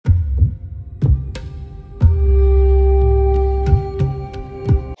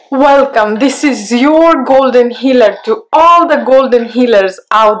Welcome, this is your golden healer to all the golden healers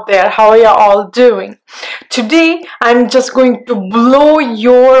out there. How are you all doing? Today, I'm just going to blow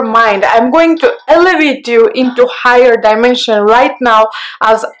your mind. I'm going to elevate you into higher dimension right now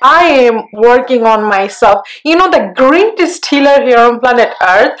as I am working on myself. You know, the greatest healer here on planet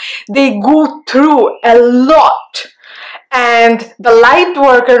Earth, they go through a lot. And the light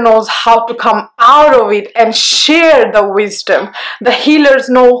worker knows how to come out of it and share the wisdom. The healers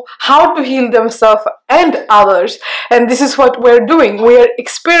know how to heal themselves and others. And this is what we're doing. We're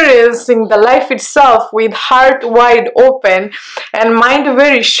experiencing the life itself with heart wide open and mind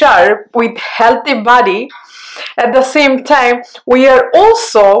very sharp with healthy body. At the same time, we are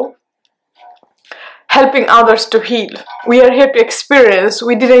also helping others to heal. We are here to experience.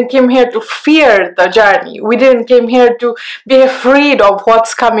 We didn't come here to fear the journey. We didn't come here to be afraid of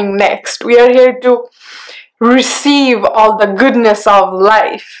what's coming next. We are here to receive all the goodness of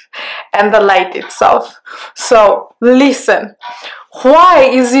life and the light itself. So listen, why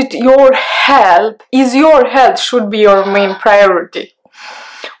is it your health should be your main priority?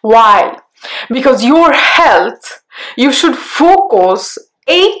 Why? Because your health, you should focus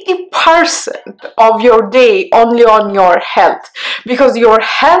 80% of your day only on your health, because your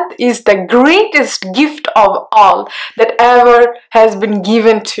health is the greatest gift of all that ever has been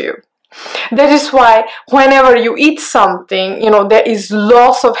given to you. That is why whenever you eat something, there is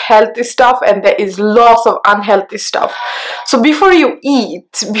loss of healthy stuff and there is loss of unhealthy stuff. So before you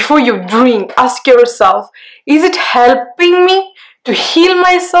eat, before you drink, ask yourself, is it helping me to heal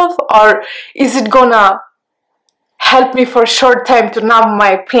myself, or is it gonna help me for a short time to numb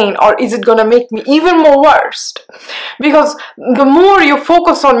my pain, or is it gonna make me even more worse? Because the more you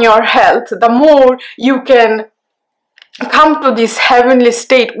focus on your health, the more you can come to this heavenly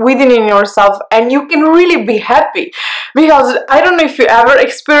state within in yourself, and you can really be happy. Because I don't know if you ever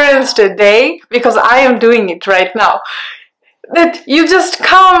experienced a day, because I am doing it right now, that you just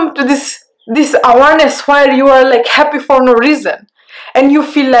come to this awareness where you are like happy for no reason, and you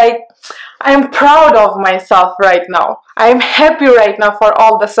feel like, I am proud of myself right now. I am happy right now for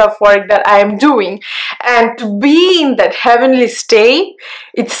all the self-work that I am doing. And to be in that heavenly state,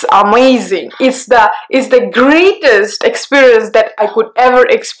 it's amazing. It's the greatest experience that I could ever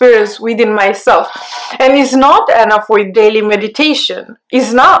experience within myself. And it's not enough with daily meditation.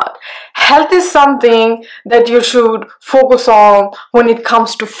 It's not. Health is something that you should focus on when it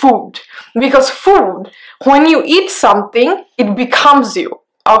comes to food. Because food, when you eat something, it becomes you.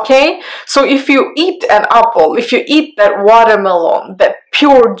 Okay, so if you eat an apple, if you eat that watermelon, that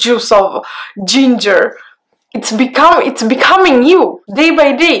pure juice of ginger, it's becoming you day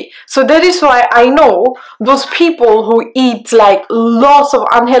by day. So that is why I know those people who eat like lots of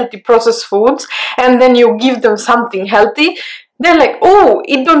unhealthy processed foods, and then you give them something healthy, they're like, oh,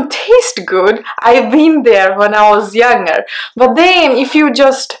 it don't taste good. I've been there when I was younger. But then if you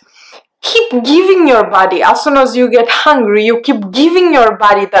just keep giving your body, as soon as you get hungry, you keep giving your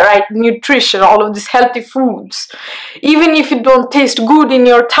body the right nutrition, all of these healthy foods. Even if it don't taste good in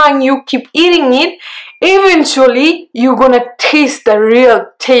your tongue, you keep eating it. Eventually, you're gonna taste the real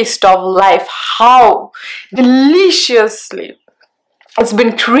taste of life. How deliciously it's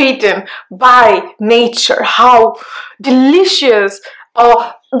been created by nature. How delicious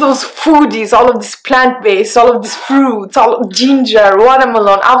those foodies, all of this plant-based, all of these fruits, all of ginger,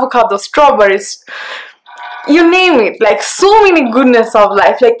 watermelon, avocado, strawberries, you name it, like so many goodness of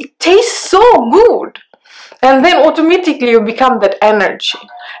life, like it tastes so good. And then automatically you become that energy,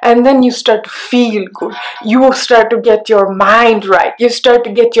 and then you start to feel good. You start to get your mind right, you start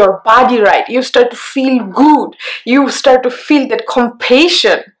to get your body right, you start to feel good, you start to feel that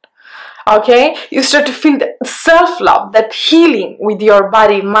compassion. Okay, you start to feel that self-love, that healing with your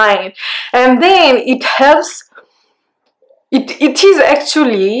body, mind, and then it helps. It is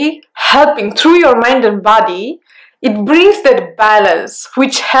actually helping through your mind and body. It brings that balance,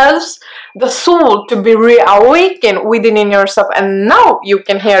 which helps the soul to be reawakened within in yourself. And now you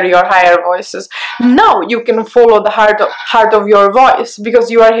can hear your higher voices. Now you can follow the heart of your voice, because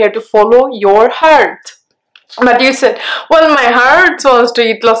you are here to follow your heart. But you said, well, my heart wants to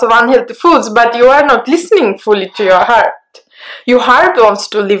eat lots of unhealthy foods, but you are not listening fully to your heart. Your heart wants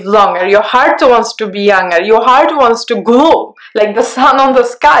to live longer. Your heart wants to be younger. Your heart wants to glow like the sun on the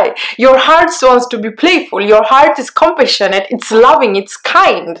sky. Your heart wants to be playful. Your heart is compassionate. It's loving. It's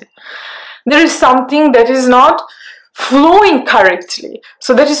kind. There is something that is not flowing correctly.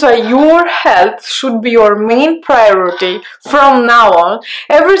 So that is why your health should be your main priority from now on.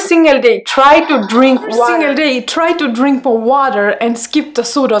 Every single day, try to drink more water and skip the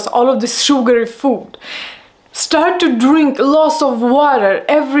sodas, all of this sugary food. Start to drink lots of water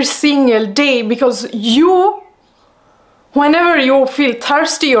every single day, because whenever you feel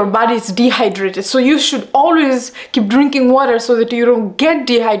thirsty, your body is dehydrated. So you should always keep drinking water so that you don't get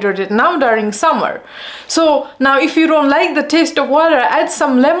dehydrated now during summer. So now if you don't like the taste of water, add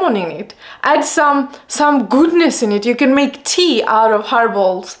some lemon in it. Add some goodness in it. You can make tea out of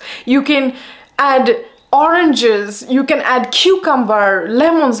herbals. You can add oranges, you can add cucumber,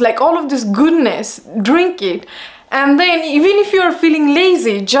 lemons, like all of this goodness. Drink it. And then even if you are feeling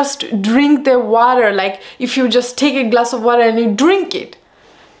lazy, just drink the water. Like if you just take a glass of water and you drink it,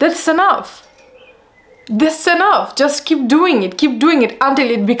 that's enough. That's enough. Just keep doing it until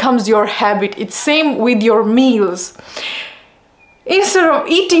it becomes your habit. It's same with your meals. Instead of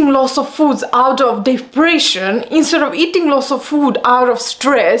eating lots of foods out of depression, instead of eating lots of food out of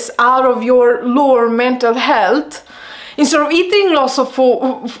stress, out of your lower mental health, instead of eating lots of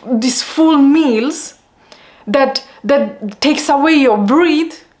these full meals that takes away your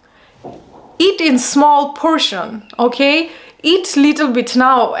breath, eat in small portion, okay? Eat little bit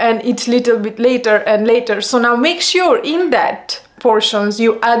now and eat little bit later and later. So now make sure in that portions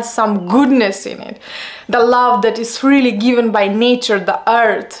you add some goodness in it. The love that is freely given by nature, the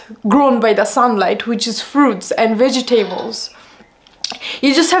earth, grown by the sunlight, which is fruits and vegetables.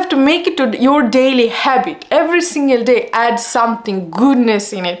 You just have to make it to your daily habit. Every single day, add something,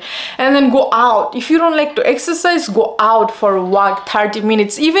 goodness in it. And then go out. If you don't like to exercise, go out for a walk, 30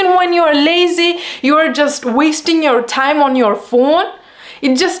 minutes. Even when you are lazy, you are just wasting your time on your phone.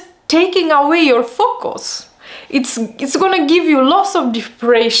 It's just taking away your focus. It's gonna give you lots of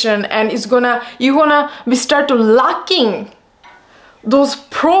depression, and you're gonna start to lacking those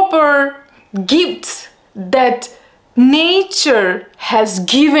proper gifts that nature has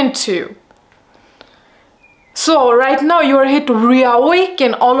given to you. So right now you are here to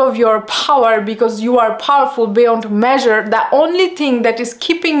reawaken all of your power, because you are powerful beyond measure. The only thing that is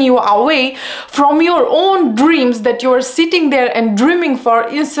keeping you away from your own dreams that you are sitting there and dreaming for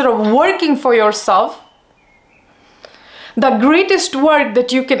instead of working for yourself, the greatest work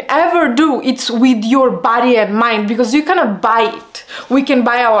that you can ever do, it's with your body and mind, because you cannot buy it. We can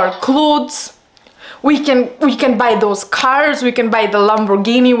buy our clothes, we can buy those cars, we can buy the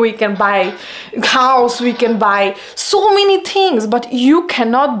Lamborghini, we can buy house, we can buy so many things, but you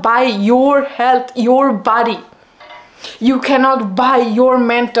cannot buy your health, your body. You cannot buy your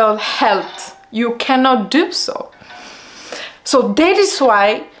mental health. You cannot do so. So that is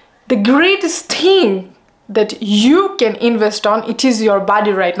why the greatest thing that you can invest on, it is your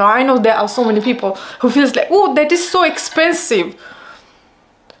body right now. I know there are so many people who feels like, oh, that is so expensive.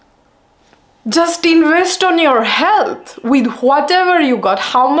 Just invest on your health with whatever you got,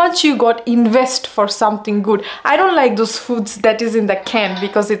 how much you got, invest for something good. I don't like those foods that is in the can,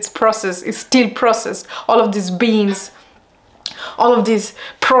 because it's processed, it's still processed. All of these beans, all of these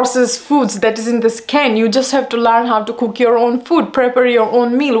processed foods that is in this can. You just have to learn how to cook your own food, prepare your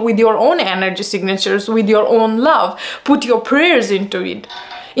own meal with your own energy signatures, with your own love. Put your prayers into it.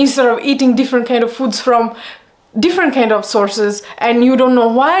 Instead of eating different kind of foods from different kind of sources, and you don't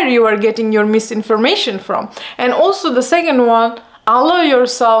know where you are getting your misinformation from. And also the second one, allow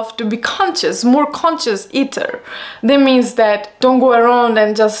yourself to be conscious, more conscious eater. That means that don't go around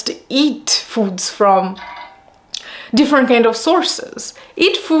and just eat foods from different kind of sources.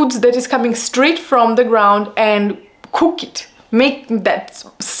 Eat foods that is coming straight from the ground and cook it. Make that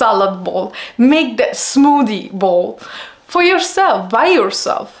salad bowl, make that smoothie bowl for yourself, by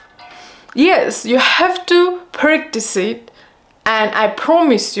yourself. Yes, you have to practice it, and I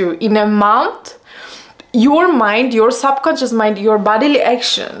promise you, in a month, your mind, your subconscious mind, your bodily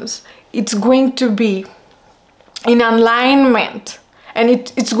actions, it's going to be in alignment, and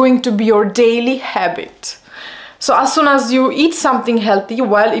it's going to be your daily habit. So as soon as you eat something healthy,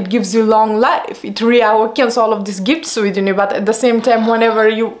 well, it gives you long life. It reawakens all of these gifts within you. But at the same time, whenever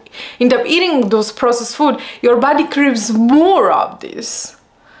you end up eating those processed food, your body craves more of this.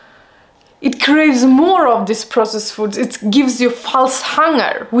 It craves more of these processed foods. It gives you false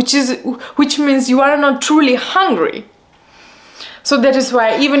hunger, which means you are not truly hungry. So that is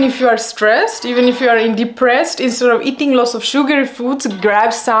why even if you are stressed, even if you are depressed, instead of eating lots of sugary foods,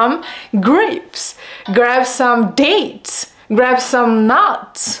 grab some grapes, grab some dates, grab some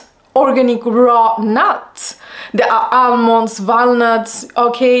nuts, organic raw nuts. There are almonds, walnuts,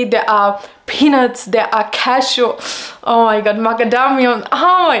 okay, there are peanuts, there are cashew, oh my god, macadamia,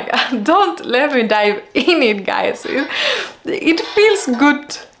 oh my god, don't let me dive in it, guys. It feels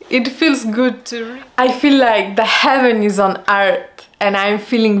good. It feels good to read. I feel like the heaven is on earth, and I'm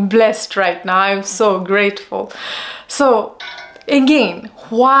feeling blessed right now. I'm so grateful. So again,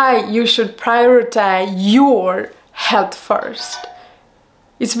 why you should prioritize your health first.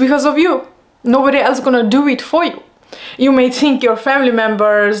 It's because of you. Nobody else gonna do it for you. You may think your family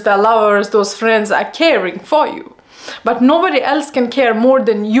members, the lovers, those friends are caring for you, but nobody else can care more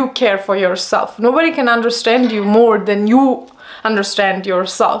than you care for yourself. Nobody can understand you more than you understand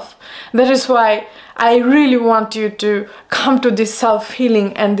yourself. That is why I really want you to come to this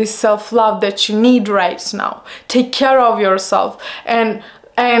self-healing and this self-love that you need right now. Take care of yourself, and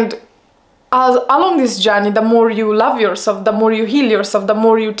along this journey, the more you love yourself, the more you heal yourself, the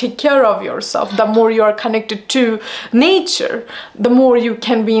more you take care of yourself, the more you are connected to nature, the more you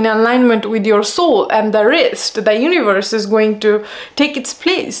can be in alignment with your soul and the rest. The universe is going to take its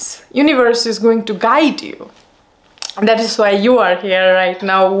place. Universe is going to guide you. That is why you are here right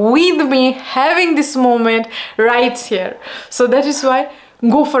now with me, having this moment right here. So that is why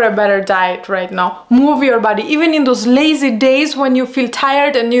go for a better diet right now. Move your body. Even in those lazy days when you feel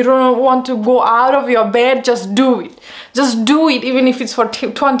tired and you don't want to go out of your bed, just do it. Just do it. Even if it's for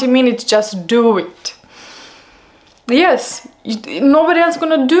 20 minutes, just do it. Yes, nobody else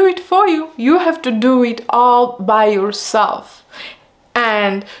gonna do it for you. You have to do it all by yourself.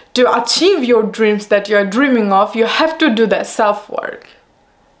 And to achieve your dreams that you are dreaming of, you have to do that self-work.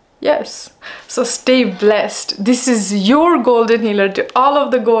 Yes, so stay blessed. This is your golden healer to all of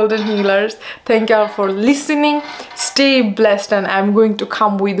the golden healers. Thank you all for listening. Stay blessed, and I'm going to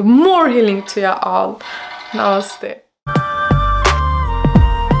come with more healing to you all. Namaste.